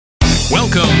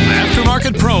Welcome,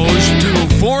 aftermarket pros, to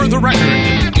For the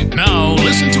Record. Now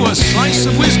listen to a slice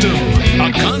of wisdom,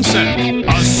 a concept,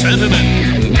 a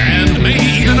sentiment, and maybe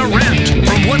even a rant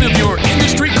from one of your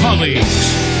industry colleagues.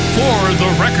 For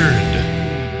the Record.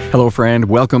 Hello, friend.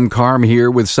 Welcome. Carm here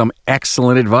with some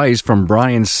excellent advice from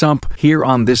Brian Sump here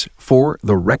on this For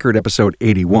the Record episode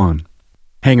 81.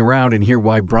 Hang around and hear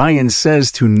why Brian says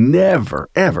to never,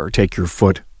 ever take your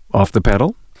foot off the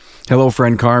pedal. Hello,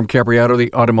 friend Carm Capriato,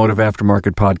 the Automotive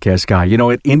Aftermarket Podcast guy. You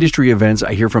know, at industry events,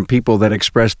 I hear from people that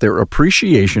express their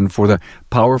appreciation for the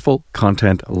powerful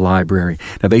content library.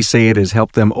 Now, they say it has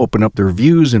helped them open up their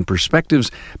views and perspectives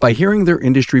by hearing their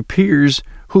industry peers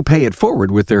who pay it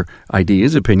forward with their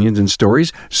ideas, opinions, and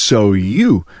stories so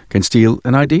you can steal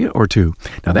an idea or two.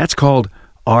 Now, that's called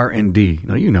R&D.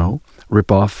 Now, you know,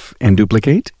 rip off and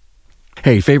duplicate.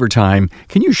 Hey, favor time,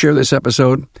 can you share this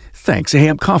episode? Thanks. Hey,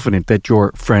 I'm confident that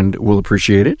your friend will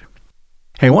appreciate it.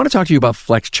 Hey, I want to talk to you about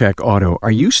FlexCheck Auto. Are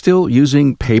you still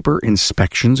using paper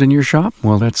inspections in your shop?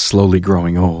 Well, that's slowly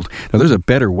growing old. Now, there's a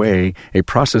better way, a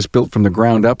process built from the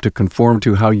ground up to conform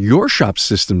to how your shop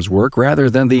systems work rather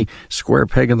than the square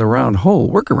peg in the round hole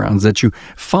workarounds that you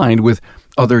find with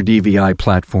other DVI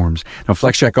platforms. Now,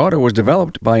 FlexCheck Auto was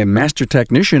developed by a master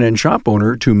technician and shop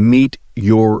owner to meet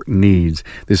your needs.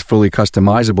 This fully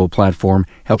customizable platform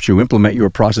helps you implement your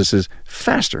processes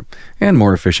faster and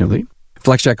more efficiently.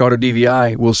 FlexCheck Auto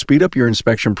DVI will speed up your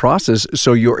inspection process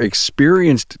so your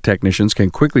experienced technicians can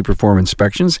quickly perform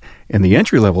inspections, and the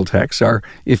entry-level techs are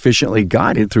efficiently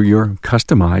guided through your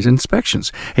customized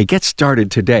inspections. Hey, get started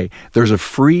today. There's a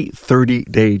free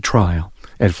 30-day trial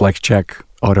at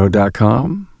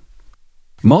FlexCheckAuto.com.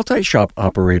 Multi-shop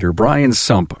operator Brian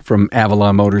Sump from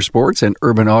Avalon Motorsports and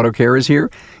Urban Auto Care is here,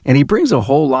 and he brings a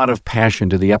whole lot of passion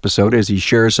to the episode as he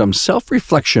shares some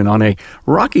self-reflection on a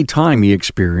rocky time he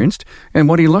experienced and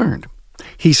what he learned.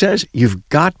 He says you've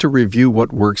got to review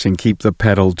what works and keep the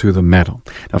pedal to the metal.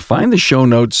 Now find the show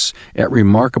notes at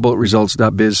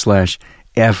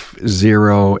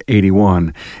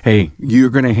remarkableresults.biz/F081. Hey, you're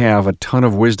going to have a ton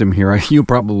of wisdom here. You'll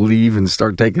probably leave and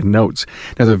start taking notes.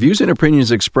 Now, the views and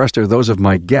opinions expressed are those of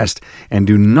my guest and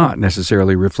do not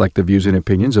necessarily reflect the views and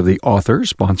opinions of the author,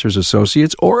 sponsors,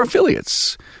 associates, or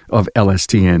affiliates of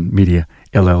LSTN Media,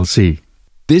 LLC.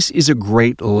 This is a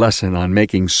great lesson on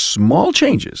making small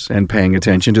changes and paying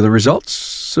attention to the results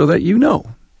so that you know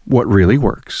what really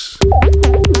works.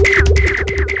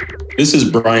 This is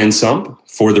Brian Sump,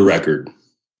 For the Record.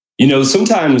 You know,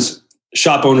 sometimes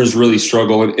shop owners really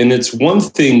struggle, and it's one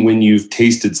thing when you've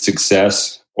tasted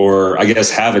success, or I guess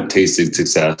haven't tasted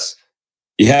success.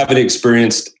 You haven't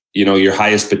experienced, your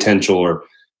highest potential or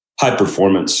high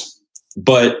performance.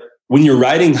 But when you're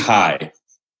riding high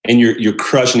and you're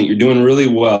crushing it, you're doing really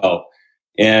well,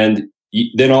 and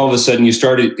then all of a sudden you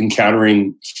started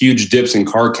encountering huge dips in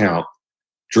car count,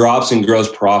 drops in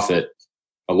gross profit,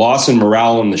 a loss in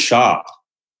morale in the shop.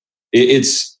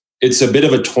 It's a bit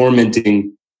of a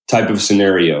tormenting type of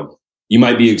scenario. You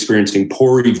might be experiencing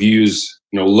poor reviews,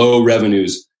 low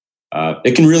revenues.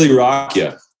 It can really rock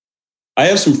you. I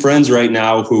have some friends right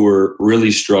now who are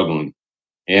really struggling,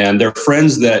 and they're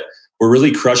friends that were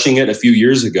really crushing it a few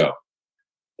years ago.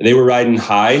 They were riding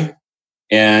high,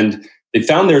 and they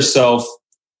found themselves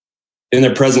in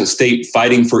their present state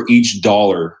fighting for each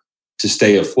dollar to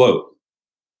stay afloat.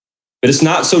 But it's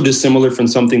not so dissimilar from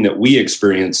something that we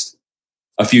experienced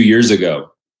a few years ago.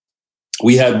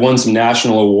 We had won some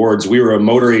national awards. We were a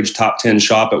Motor Age Top 10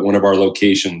 shop at one of our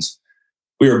locations.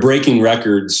 We were breaking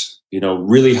records,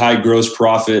 really high gross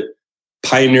profit,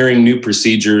 pioneering new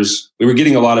procedures. We were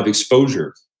getting a lot of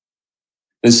exposure.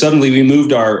 And suddenly we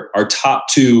moved our top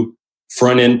two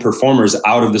front-end performers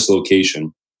out of this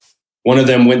location. One of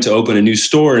them went to open a new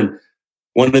store, and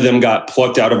one of them got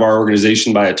plucked out of our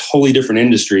organization by a totally different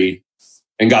industry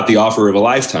and got the offer of a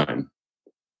lifetime.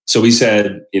 So we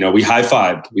said, we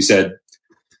high-fived. We said,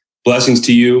 blessings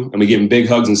to you. And we gave him big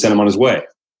hugs and sent him on his way.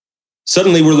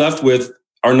 Suddenly we're left with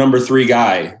our number 3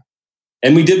 guy.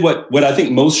 And we did what I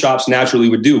think most shops naturally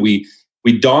would do. We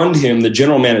donned him, the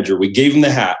general manager. We gave him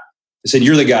the hat. I said,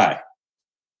 you're the guy.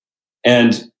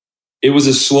 And it was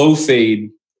a slow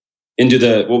fade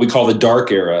into what we call the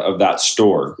dark era of that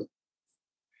store.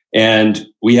 And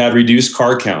we had reduced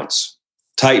car counts,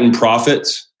 tightened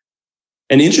profits.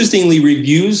 And interestingly,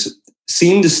 reviews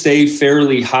seemed to stay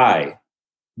fairly high.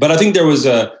 But I think there was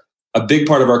a big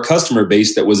part of our customer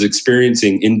base that was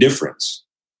experiencing indifference.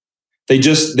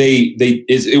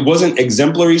 It wasn't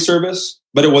exemplary service,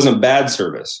 but it wasn't bad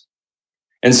service.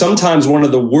 And sometimes one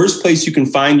of the worst places you can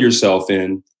find yourself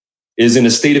in is in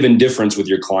a state of indifference with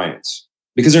your clients,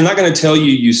 because they're not going to tell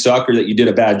you you suck or that you did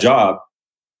a bad job.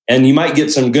 and you might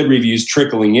get some good reviews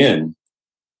trickling in,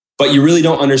 but you really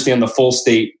don't understand the full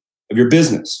state of your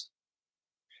business.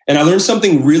 And I learned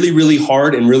something really, really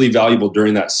hard and really valuable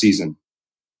during that season.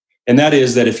 And that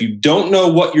is that if you don't know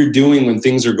what you're doing when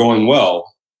things are going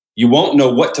well, you won't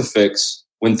know what to fix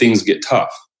when things get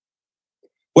tough.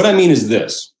 What I mean is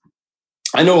this.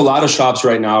 I know a lot of shops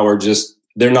right now are just,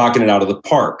 they're knocking it out of the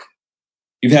park.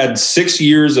 You've had 6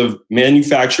 years of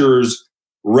manufacturers'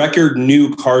 record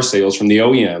new car sales from the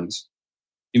OEMs.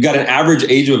 You've got an average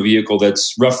age of a vehicle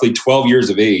that's roughly 12 years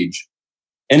of age.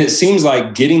 And it seems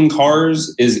like getting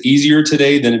cars is easier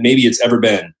today than maybe it's ever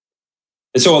been.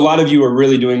 And so a lot of you are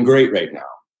really doing great right now.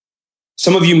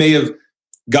 Some of you may have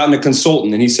gotten a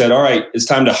consultant and he said, all right, it's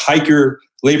time to hike your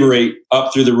labor rate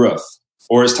up through the roof,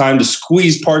 or it's time to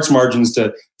squeeze parts margins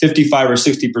to 55 or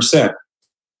 60%.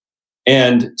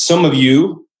 And some of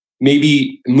you may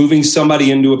be moving somebody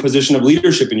into a position of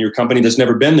leadership in your company that's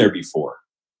never been there before.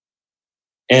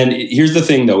 And here's the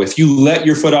thing though, if you let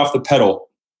your foot off the pedal,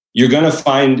 you're going to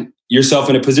find yourself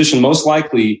in a position most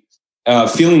likely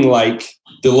feeling like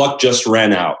the luck just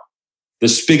ran out. The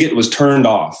spigot was turned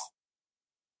off.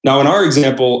 Now, in our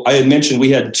example, I had mentioned we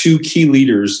had 2 key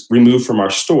leaders removed from our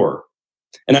store.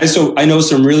 And I know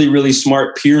some really, really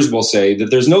smart peers will say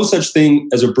that there's no such thing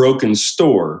as a broken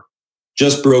store,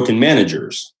 just broken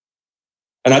managers.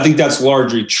 And I think that's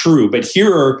largely true. But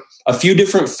here are a few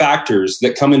different factors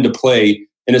that come into play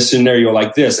in a scenario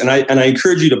like this. And I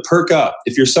encourage you to perk up.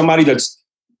 If you're somebody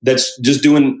that's just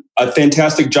doing a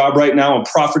fantastic job right now and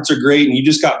profits are great and you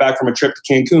just got back from a trip to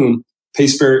Cancun, pay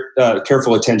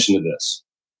careful attention to this.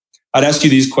 I'd ask you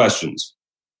these questions.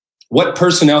 What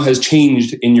personnel has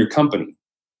changed in your company?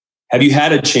 Have you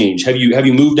had a change? Have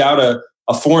you moved out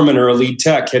a foreman or a lead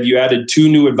tech? Have you added 2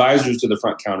 new advisors to the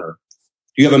front counter?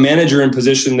 Do you have a manager in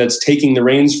position that's taking the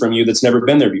reins from you that's never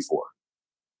been there before?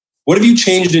 What have you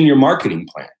changed in your marketing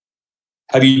plan?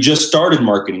 Have you just started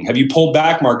marketing? Have you pulled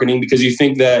back marketing because you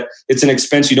think that it's an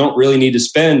expense you don't really need to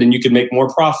spend and you can make more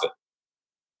profit?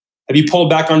 Have you pulled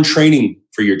back on training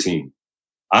for your team?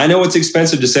 I know it's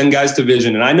expensive to send guys to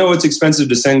Vision, and I know it's expensive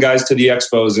to send guys to the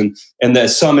expos and the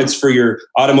summits for your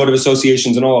automotive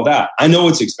associations and all of that. I know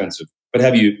it's expensive, but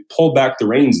have you pulled back the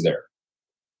reins there?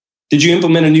 Did you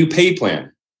implement a new pay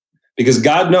plan? Because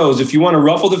God knows if you want to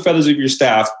ruffle the feathers of your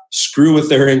staff, screw with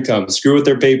their income, screw with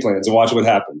their pay plans, and watch what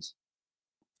happens.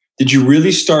 Did you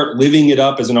really start living it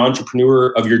up as an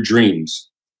entrepreneur of your dreams?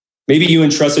 Maybe you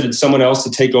entrusted someone else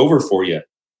to take over for you.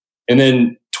 And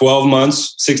then 12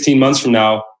 months, 16 months from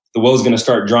now, the well is going to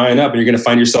start drying up and you're going to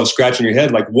find yourself scratching your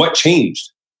head like, what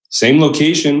changed? Same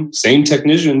location, same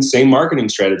technician, same marketing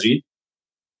strategy.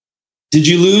 Did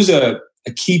you lose a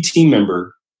key team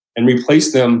member and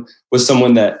replace them with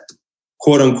someone that,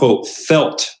 quote unquote,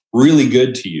 felt really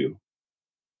good to you,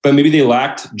 but maybe they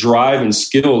lacked drive and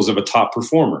skills of a top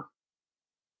performer?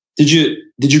 Did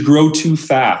you grow too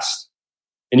fast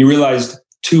and you realized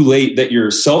too late that your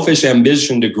selfish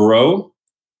ambition to grow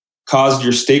caused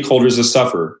your stakeholders to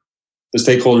suffer? The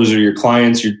stakeholders are your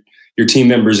clients, your team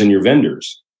members, and your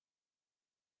vendors.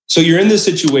 So you're in this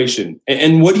situation,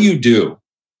 and what do you do?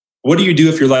 What do you do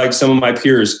if you're like some of my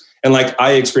peers and like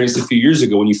I experienced a few years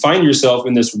ago, when you find yourself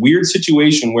in this weird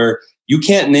situation where you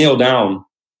can't nail down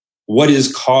what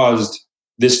has caused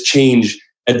this change,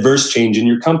 adverse change in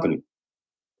your company?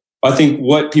 I think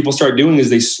what people start doing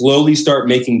is they slowly start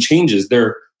making changes.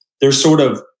 They're sort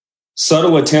of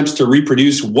subtle attempts to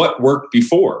reproduce what worked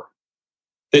before.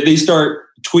 They start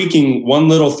tweaking one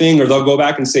little thing, or they'll go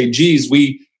back and say, geez,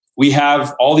 we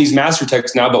have all these master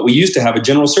techs now, but we used to have a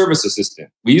general service assistant.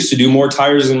 We used to do more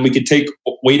tires and we could take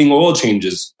waiting oil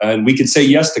changes and we could say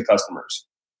yes to customers.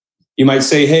 You might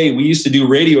say, hey, we used to do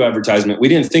radio advertisement. We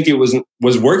didn't think it was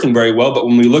working very well, but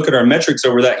when we look at our metrics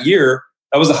over that year,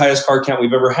 that was the highest car count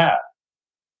we've ever had.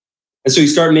 And so you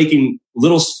start making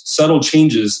little subtle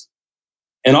changes,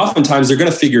 and oftentimes they're going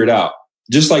to figure it out,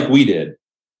 just like we did.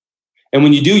 And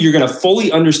when you do, you're going to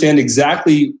fully understand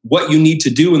exactly what you need to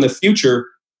do in the future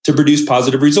to produce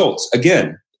positive results.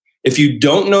 Again, if you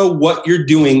don't know what you're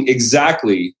doing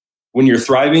exactly when you're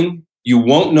thriving, you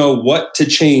won't know what to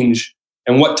change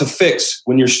and what to fix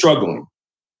when you're struggling.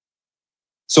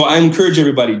 So I encourage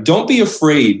everybody, don't be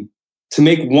afraid to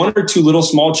make 1 or 2 little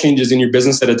small changes in your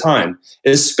business at a time,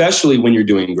 especially when you're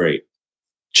doing great.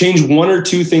 Change 1 or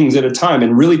 2 things at a time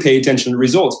and really pay attention to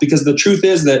results, because the truth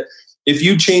is that if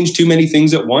you change too many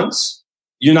things at once,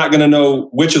 you're not going to know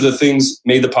which of the things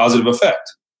made the positive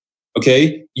effect.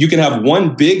 Okay? You can have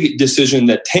one big decision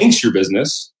that tanks your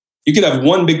business. You could have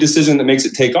one big decision that makes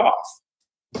it take off.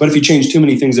 But if you change too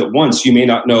many things at once, you may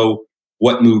not know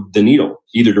what moved the needle,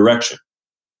 either direction.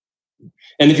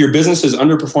 And if your business is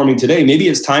underperforming today, maybe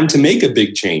it's time to make a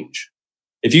big change.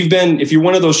 If you're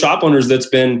one of those shop owners that's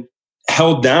been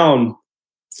held down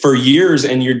for years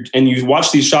and you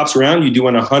watch these shops around you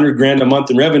doing $100,000 a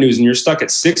month in revenues and you're stuck at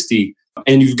 60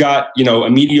 and you've got, a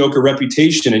mediocre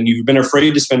reputation and you've been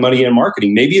afraid to spend money in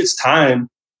marketing, maybe it's time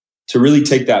to really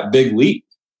take that big leap.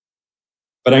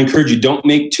 But I encourage you, don't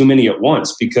make too many at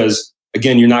once because,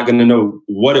 again, you're not going to know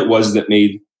what it was that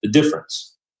made the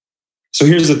difference. So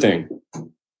here's the thing.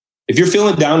 If you're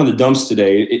feeling down in the dumps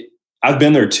today, I've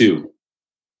been there too.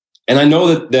 And I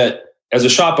know that as a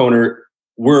shop owner,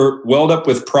 we're welled up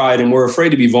with pride and we're afraid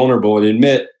to be vulnerable and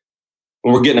admit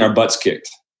when we're getting our butts kicked.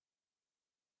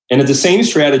 And it's the same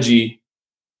strategy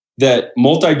that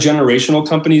multi-generational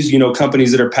companies,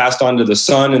 companies that are passed on to the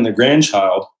son and the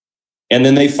grandchild, and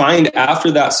then they find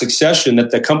after that succession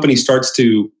that the company starts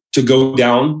to go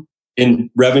down in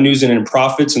revenues and in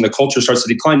profits and the culture starts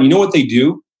to decline. You know what they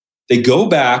do? They go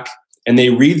back and they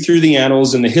read through the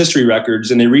annals and the history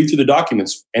records and they read through the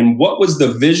documents. And what was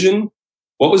the vision?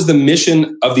 What was the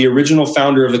mission of the original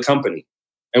founder of the company?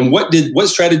 And what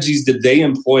strategies did they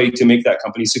employ to make that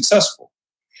company successful?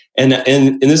 And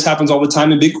this happens all the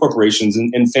time in big corporations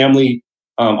and family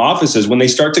offices. When they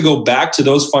start to go back to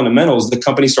those fundamentals, the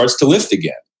company starts to lift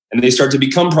again and they start to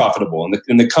become profitable.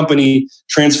 And the company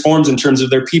transforms in terms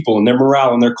of their people and their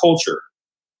morale and their culture.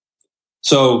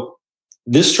 So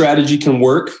this strategy can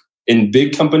work in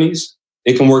big companies.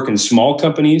 It can work in small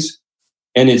companies.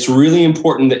 And it's really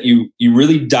important that you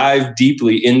really dive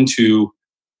deeply into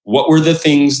what were the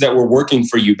things that were working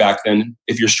for you back then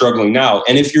if you're struggling now.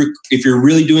 And if you're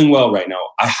really doing well right now,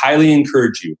 I highly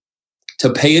encourage you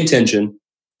to pay attention,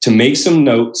 to make some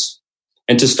notes,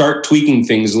 and to start tweaking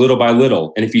things little by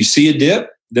little. And if you see a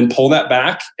dip, then pull that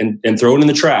back and throw it in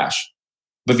the trash.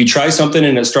 But if you try something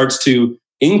and it starts to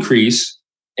increase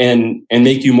and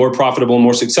make you more profitable and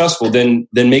more successful, then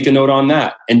make a note on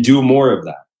that and do more of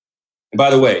that. And by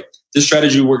the way, this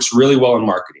strategy works really well in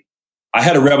marketing. I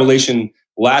had a revelation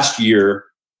last year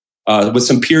with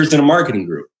some peers in a marketing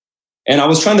group. And I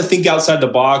was trying to think outside the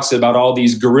box about all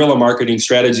these guerrilla marketing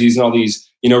strategies and all these,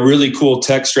 really cool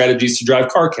tech strategies to drive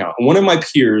car count. And one of my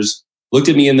peers looked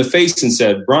at me in the face and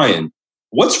said, "Brian,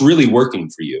 what's really working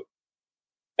for you?"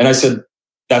 And I said,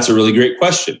 "That's a really great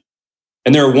question.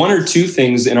 And there are one or two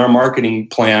things in our marketing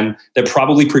plan that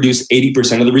probably produce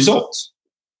 80% of the results."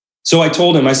 So I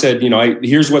told him, I said,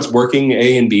 here's what's working,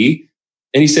 A and B.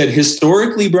 And he said,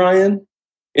 historically, Brian,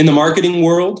 in the marketing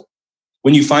world,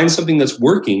 when you find something that's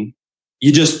working,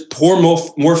 you just pour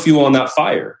more fuel on that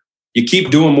fire. You keep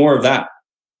doing more of that.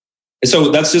 And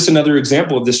so that's just another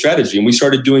example of this strategy. And we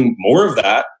started doing more of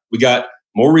that. We got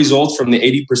more results from the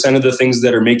 80% of the things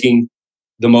that are making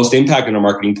the most impact in our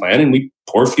marketing plan, and we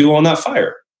pour fuel on that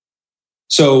fire.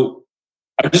 So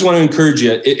I just want to encourage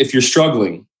you, if you're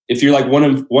struggling, if you're like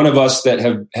one of us that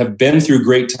have been through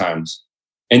great times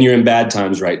and you're in bad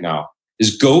times right now,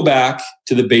 is go back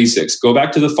to the basics, go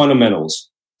back to the fundamentals.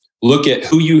 Look at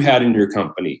who you had in your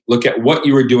company. Look at what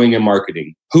you were doing in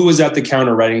marketing. Who was at the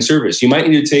counter writing service? You might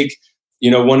need to take,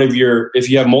 if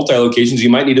you have multi-locations, you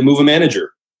might need to move a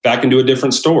manager back into a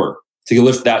different store to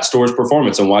lift that store's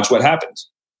performance and watch what happens.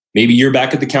 Maybe you're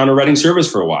back at the counter writing service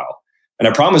for a while. And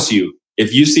I promise you,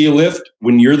 if you see a lift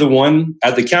when you're the one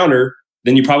at the counter,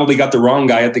 then you probably got the wrong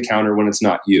guy at the counter when it's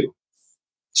not you.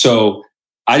 So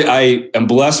I am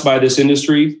blessed by this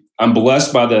industry. I'm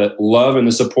blessed by the love and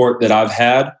the support that I've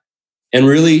had. And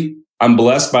really, I'm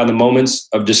blessed by the moments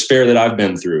of despair that I've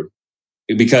been through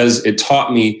because it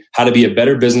taught me how to be a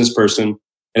better business person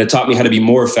and it taught me how to be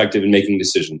more effective in making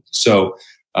decisions. So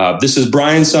this is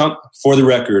Brian Sump, For the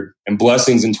Record, and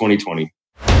blessings in 2020.